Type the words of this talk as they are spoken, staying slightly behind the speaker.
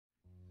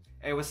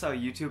Hey, what's up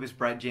YouTube? It's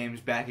Brett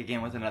James back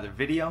again with another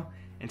video,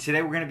 and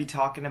today we're going to be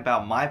talking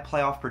about my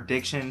playoff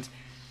predictions.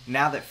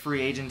 Now that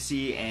free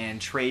agency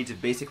and trades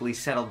have basically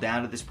settled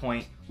down to this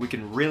point, we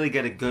can really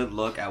get a good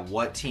look at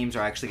what teams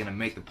are actually going to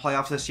make the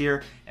playoffs this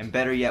year, and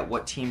better yet,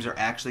 what teams are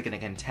actually going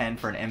to contend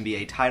for an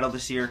NBA title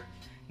this year.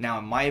 Now,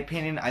 in my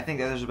opinion, I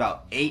think that there's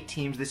about 8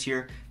 teams this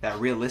year that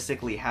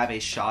realistically have a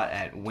shot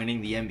at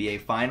winning the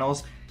NBA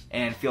Finals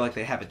and feel like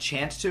they have a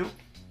chance to.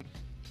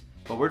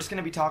 But we're just going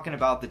to be talking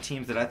about the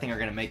teams that I think are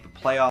going to make the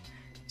playoffs.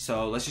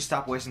 So let's just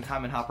stop wasting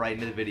time and hop right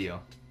into the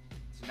video.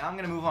 So now I'm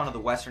going to move on to the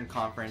Western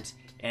Conference,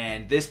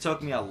 and this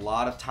took me a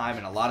lot of time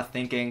and a lot of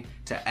thinking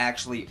to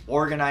actually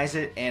organize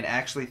it and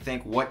actually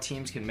think what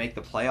teams can make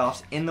the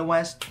playoffs in the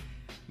West.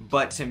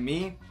 But to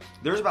me,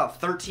 there's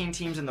about 13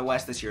 teams in the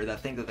West this year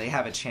that think that they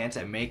have a chance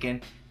at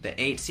making the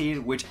 8 seed,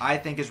 which I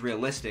think is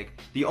realistic.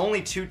 The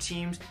only 2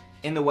 teams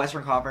in the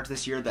Western Conference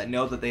this year that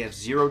know that they have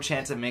 0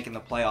 chance of making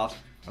the playoffs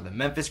are the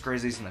Memphis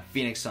Grizzlies and the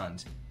Phoenix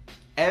Suns.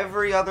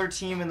 Every other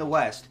team in the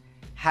West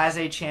has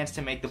a chance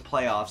to make the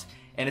playoffs,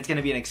 and it's going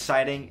to be an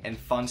exciting and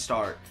fun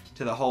start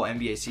to the whole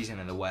NBA season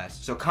in the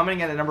West. So coming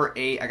in at number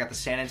 8, I got the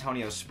San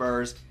Antonio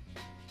Spurs.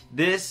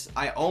 This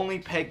I only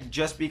picked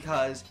just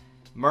because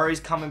Murray's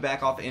coming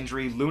back off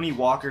injury, Looney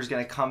Walker's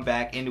going to come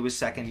back into his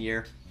second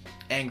year,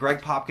 and Greg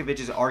Popovich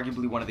is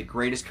arguably one of the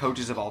greatest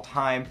coaches of all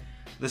time.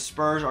 The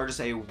Spurs are just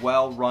a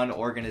well-run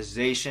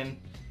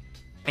organization.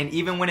 And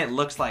even when it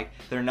looks like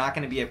they're not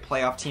going to be a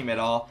playoff team at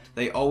all,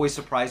 they always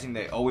surprise me,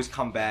 they always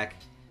come back.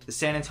 The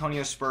San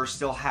Antonio Spurs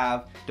still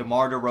have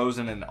DeMar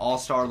DeRozan, an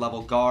all-star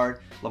level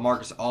guard,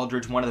 LaMarcus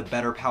Aldridge, one of the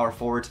better power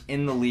forwards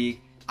in the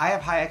league. I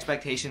have high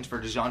expectations for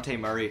DeJounte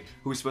Murray,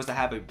 who was supposed to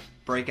have a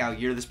breakout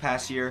year this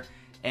past year,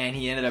 and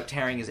he ended up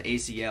tearing his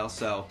ACL,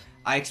 so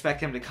I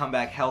expect him to come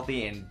back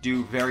healthy and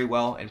do very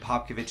well in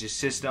Popovich's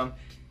system,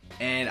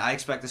 and I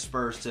expect the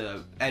Spurs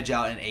to edge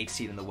out an 8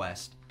 seed in the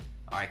West.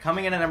 Alright,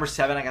 coming in at number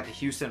 7, I got the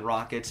Houston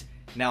Rockets.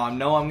 Now, I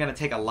know I'm going to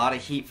take a lot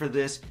of heat for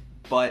this,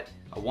 but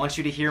I want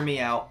you to hear me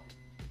out.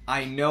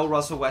 I know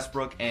Russell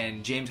Westbrook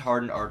and James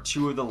Harden are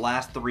 2 of the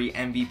last 3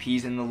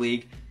 MVPs in the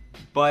league,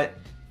 but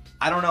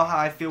I don't know how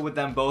I feel with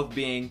them both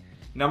being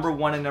number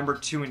 1 and number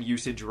 2 in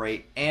usage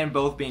rate, and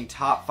both being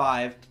top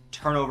 5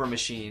 turnover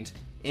machines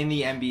in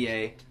the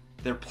NBA.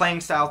 Their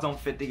playing styles don't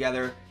fit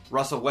together.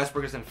 Russell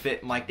Westbrook doesn't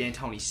fit Mike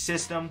D'Antoni's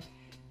system,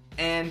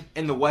 and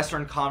in the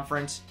Western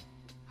Conference,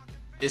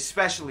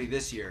 especially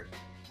this year,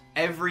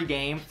 every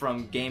game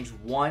from games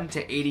 1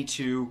 to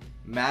 82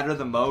 matter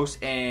the most,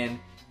 and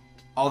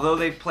although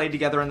they've played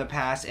together in the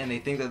past and they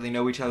think that they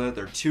know each other,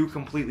 they're 2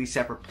 completely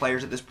separate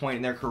players at this point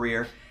in their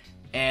career,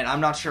 and I'm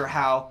not sure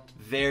how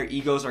their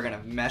egos are going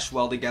to mesh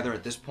well together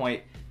at this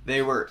point.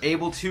 They were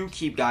able to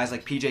keep guys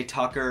like PJ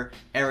Tucker,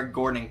 Eric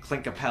Gordon, and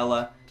Clint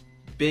Capella,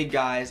 big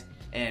guys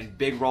and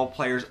big role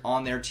players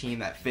on their team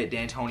that fit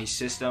D'Antoni's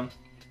system.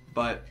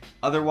 But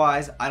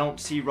otherwise, I don't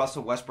see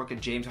Russell Westbrook and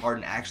James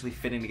Harden actually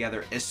fitting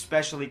together,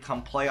 especially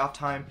come playoff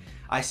time.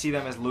 I see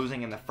them as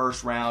losing in the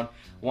first round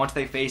once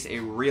they face a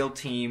real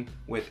team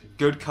with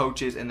good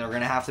coaches and they're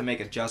going to have to make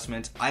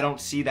adjustments. I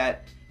don't see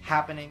that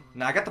happening.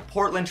 Now, I got the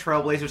Portland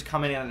Trailblazers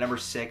coming in at number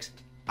 6.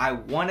 I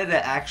wanted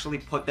to actually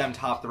put them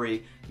top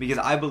 3 because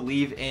I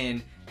believe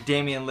in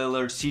Damian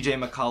Lillard,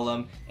 CJ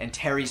McCollum, and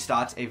Terry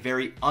Stotts, a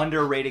very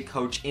underrated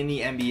coach in the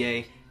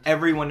NBA.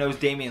 Everyone knows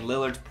Damian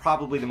Lillard's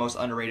probably the most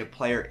underrated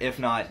player, if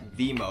not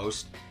the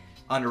most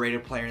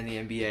underrated player in the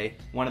NBA.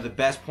 One of the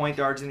best point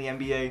guards in the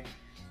NBA.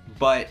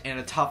 But in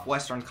a tough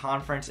Western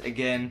Conference,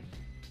 again,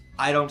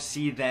 I don't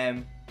see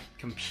them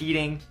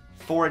competing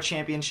for a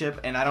championship,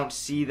 and I don't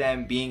see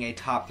them being a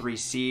top 3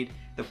 seed.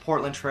 The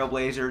Portland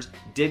Trailblazers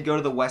did go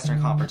to the Western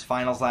Conference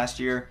Finals last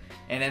year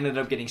and ended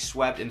up getting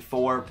swept in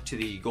 4 to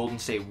the Golden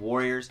State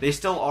Warriors. They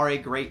still are a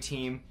great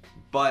team,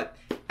 but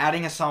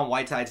adding Hassan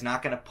Whiteside's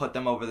not going to put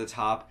them over the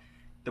top.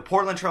 The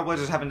Portland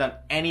Trailblazers haven't done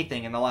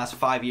anything in the last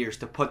 5 years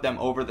to put them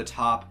over the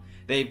top.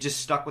 They've just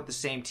stuck with the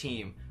same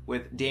team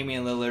with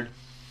Damian Lillard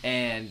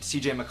and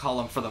CJ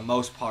McCollum for the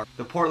most part.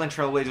 The Portland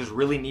Trailblazers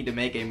really need to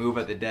make a move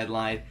at the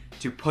deadline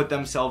to put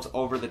themselves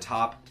over the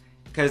top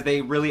because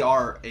they really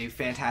are a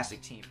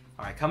fantastic team.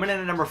 Alright, coming in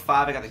at number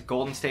 5, I got the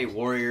Golden State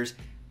Warriors.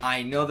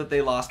 I know that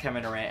they lost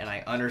Kevin Durant, and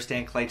I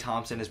understand Klay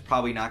Thompson is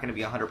probably not going to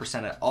be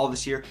 100% at all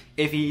this year,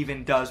 if he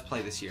even does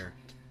play this year.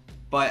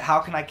 But how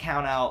can I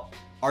count out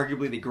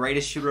arguably the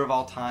greatest shooter of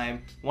all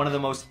time, one of the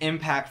most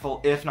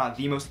impactful, if not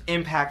the most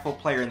impactful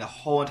player in the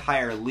whole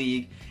entire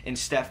league in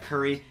Steph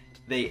Curry?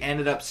 They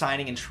ended up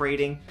signing and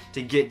trading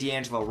to get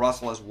D'Angelo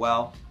Russell as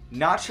well.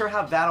 Not sure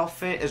how that'll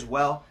fit as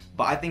well,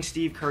 but I think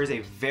Steve Kerr is a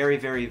very,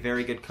 very,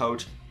 very good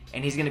coach,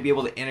 and he's going to be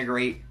able to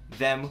integrate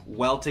them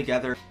well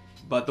together.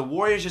 But the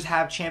Warriors just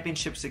have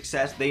championship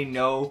success. They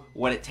know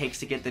what it takes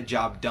to get the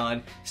job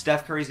done.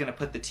 Steph Curry's going to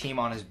put the team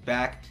on his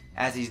back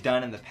as he's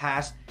done in the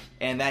past,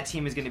 and that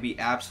team is going to be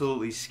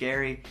absolutely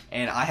scary,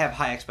 and I have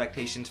high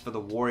expectations for the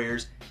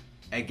Warriors.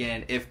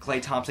 Again, if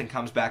Klay Thompson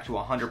comes back to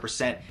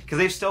 100%, because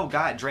they've still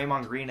got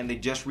Draymond Green and they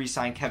just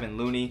re-signed Kevin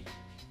Looney.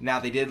 Now,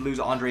 they did lose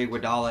Andre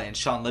Iguodala and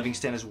Sean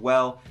Livingston as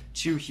well,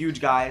 two huge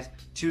guys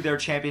to their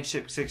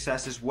championship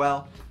success as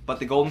well. But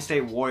the Golden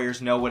State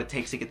Warriors know what it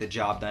takes to get the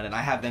job done, and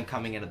I have them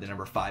coming in at the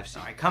number 5 seed.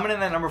 All right, coming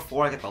in at number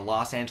 4, I got the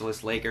Los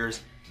Angeles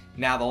Lakers.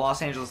 Now, the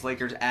Los Angeles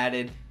Lakers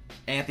added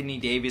Anthony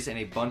Davis and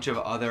a bunch of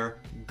other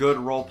good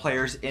role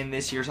players in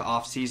this year's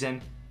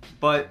offseason,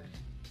 but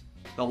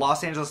the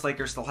Los Angeles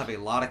Lakers still have a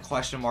lot of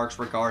question marks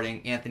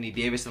regarding Anthony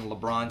Davis and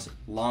LeBron's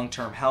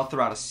long-term health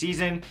throughout a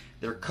season,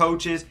 their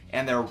coaches,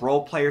 and their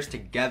role players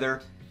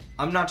together.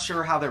 I'm not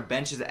sure how their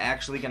bench is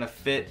actually going to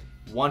fit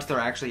once they're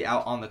actually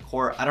out on the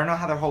court. I don't know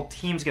how their whole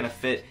team's going to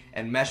fit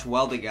and mesh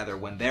well together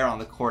when they're on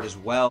the court as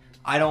well.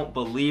 I don't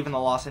believe in the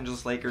Los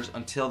Angeles Lakers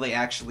until they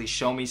actually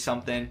show me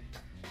something,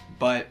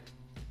 but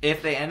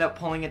if they end up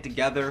pulling it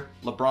together,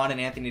 LeBron and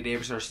Anthony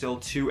Davis are still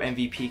two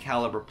MVP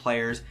caliber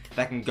players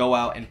that can go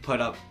out and put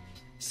up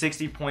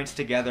 60 points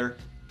together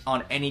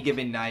on any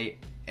given night.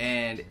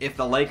 And if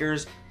the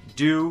Lakers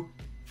do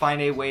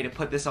find a way to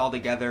put this all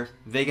together,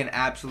 they can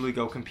absolutely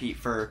go compete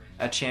for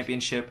a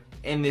championship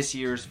in this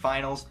year's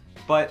finals.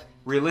 But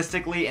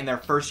realistically, in their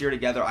first year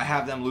together, I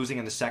have them losing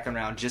in the second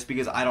round just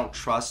because I don't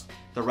trust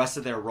the rest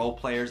of their role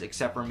players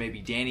except for maybe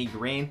Danny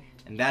Green,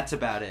 and that's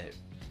about it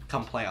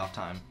come playoff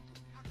time.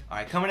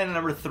 Alright, coming in at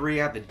number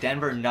 3, I have the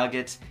Denver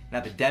Nuggets. Now,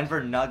 the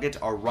Denver Nuggets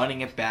are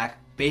running it back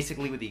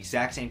basically with the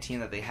exact same team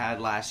that they had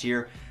last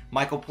year.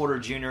 Michael Porter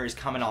Jr. is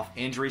coming off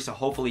injury, so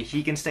hopefully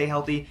he can stay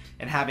healthy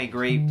and have a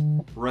great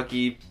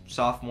rookie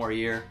sophomore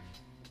year.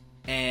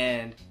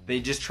 And they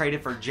just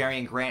traded for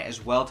Jerian Grant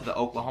as well to the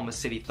Oklahoma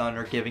City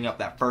Thunder, giving up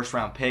that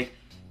first-round pick.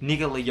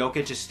 Nikola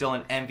Jokic is still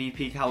an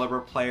MVP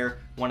caliber player,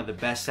 one of the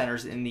best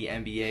centers in the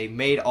NBA,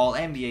 made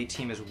All-NBA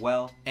team as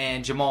well.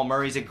 And Jamal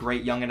Murray's a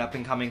great young and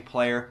up-and-coming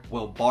player,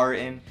 Will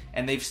Barton,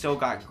 and they've still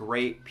got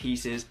great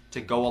pieces to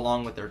go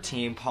along with their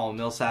team. Paul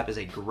Millsap is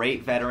a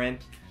great veteran.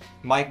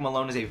 Mike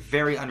Malone is a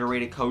very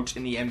underrated coach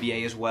in the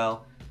NBA as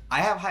well.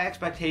 I have high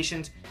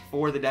expectations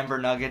for the Denver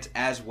Nuggets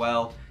as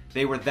well.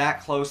 They were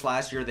that close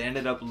last year. They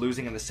ended up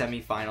losing in the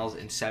semifinals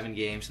in 7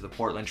 games to the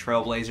Portland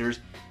Trail Blazers.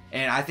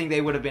 And I think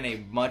they would have been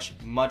a much,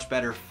 much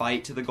better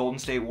fight to the Golden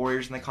State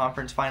Warriors in the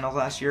conference finals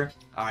last year.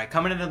 All right,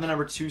 coming into the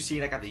number 2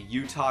 seed, I got the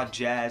Utah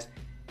Jazz.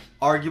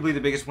 Arguably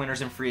the biggest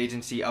winners in free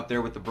agency, up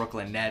there with the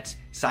Brooklyn Nets.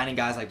 Signing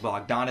guys like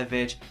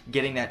Bogdanovich,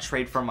 getting that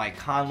trade for Mike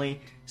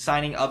Conley,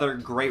 signing other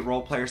great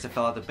role players to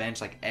fill out the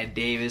bench like Ed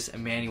Davis,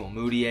 Emmanuel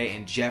Mudiay,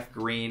 and Jeff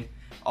Green.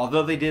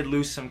 Although they did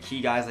lose some key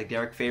guys like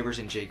Derek Favors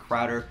and Jay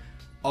Crowder,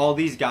 all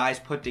these guys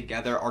put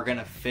together are going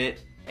to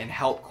fit and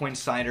help Quinn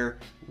Snyder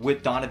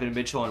with Donovan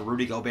Mitchell and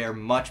Rudy Gobert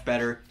much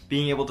better,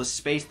 being able to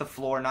space the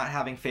floor, not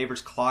having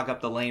Favors clog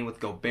up the lane with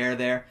Gobert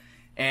there.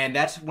 And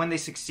that's when they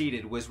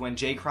succeeded, was when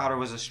Jay Crowder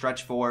was a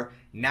stretch 4.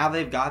 Now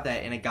they've got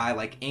that in a guy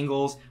like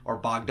Ingles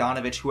or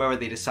Bogdanovich, whoever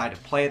they decide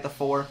to play at the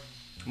 4.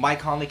 Mike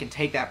Conley can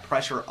take that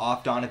pressure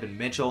off Donovan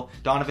Mitchell.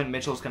 Donovan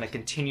Mitchell is going to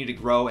continue to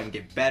grow and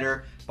get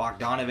better.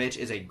 Bogdanovich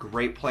is a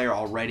great player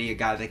already, a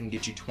guy that can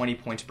get you 20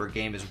 points per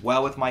game as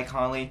well with Mike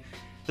Conley.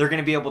 They're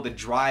going to be able to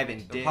drive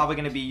and they're probably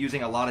going to be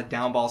using a lot of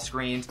down ball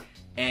screens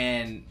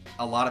and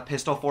a lot of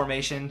pistol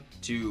formation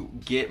to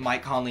get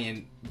Mike Conley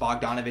and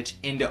Bogdanovich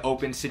into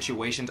open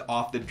situations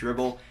off the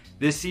dribble.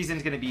 This season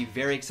is going to be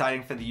very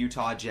exciting for the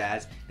Utah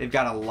Jazz. They've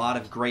got a lot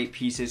of great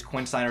pieces.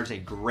 Quinn Snyder is a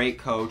great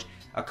coach,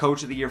 a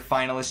Coach of the Year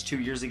finalist 2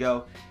 years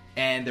ago,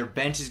 and their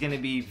bench is going to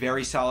be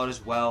very solid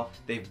as well.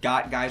 They've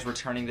got guys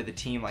returning to the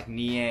team like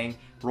Niang,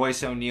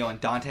 Royce O'Neal, and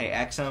Dante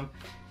Exum.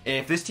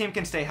 If this team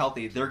can stay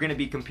healthy, they're going to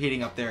be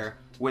competing up there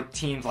with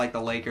teams like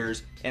the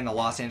Lakers and the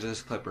Los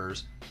Angeles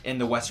Clippers in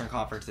the Western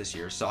Conference this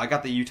year. So I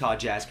got the Utah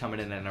Jazz coming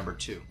in at number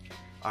 2.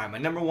 All right, my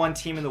number 1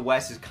 team in the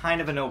West is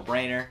kind of a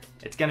no-brainer.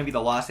 It's going to be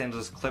the Los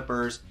Angeles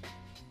Clippers.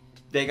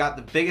 They got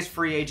the biggest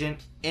free agent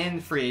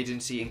in free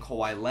agency in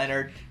Kawhi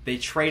Leonard. They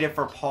traded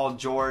for Paul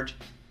George,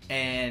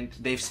 and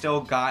they've still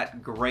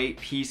got great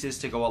pieces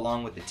to go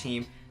along with the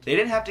team. They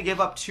didn't have to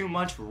give up too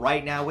much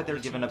right now with their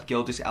giving up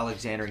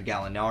Gilgeous-Alexander and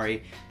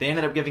Gallinari. They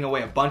ended up giving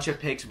away a bunch of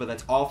picks, but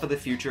that's all for the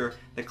future.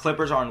 The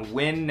Clippers are in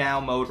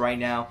win-now mode right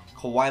now.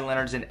 Kawhi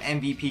Leonard's an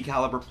MVP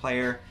caliber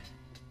player.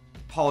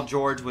 Paul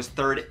George was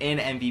 3rd in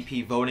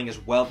MVP voting as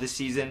well this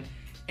season.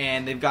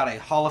 And they've got a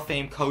Hall of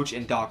Fame coach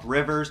in Doc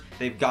Rivers.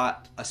 They've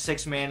got a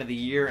 6th Man of the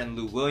Year in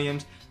Lou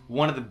Williams.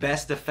 One of the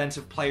best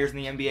defensive players in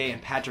the NBA in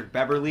Patrick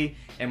Beverley.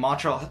 And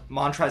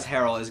Montrezl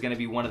Harrell is going to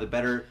be one of the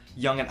better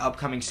young and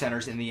upcoming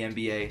centers in the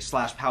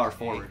NBA / power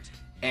forwards.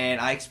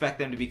 And I expect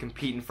them to be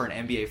competing for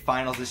an NBA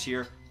Finals this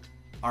year.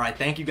 Alright,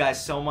 thank you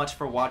guys so much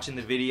for watching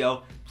the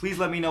video. Please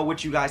let me know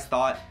what you guys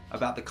thought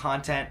about the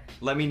content.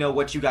 Let me know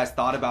what you guys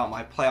thought about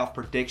my playoff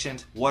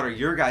predictions. What are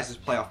your guys'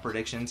 playoff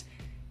predictions?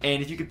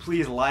 And if you could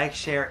please like,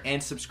 share,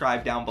 and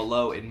subscribe down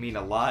below, it'd mean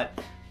a lot.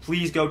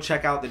 Please go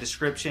check out the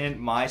description.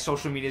 My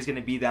social media is going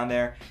to be down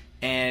there.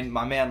 And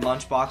my man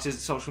Lunchbox's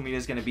social media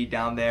is going to be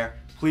down there.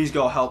 Please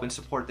go help and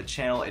support the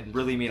channel. It'd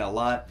really mean a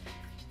lot.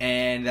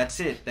 And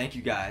that's it. Thank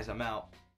you guys. I'm out.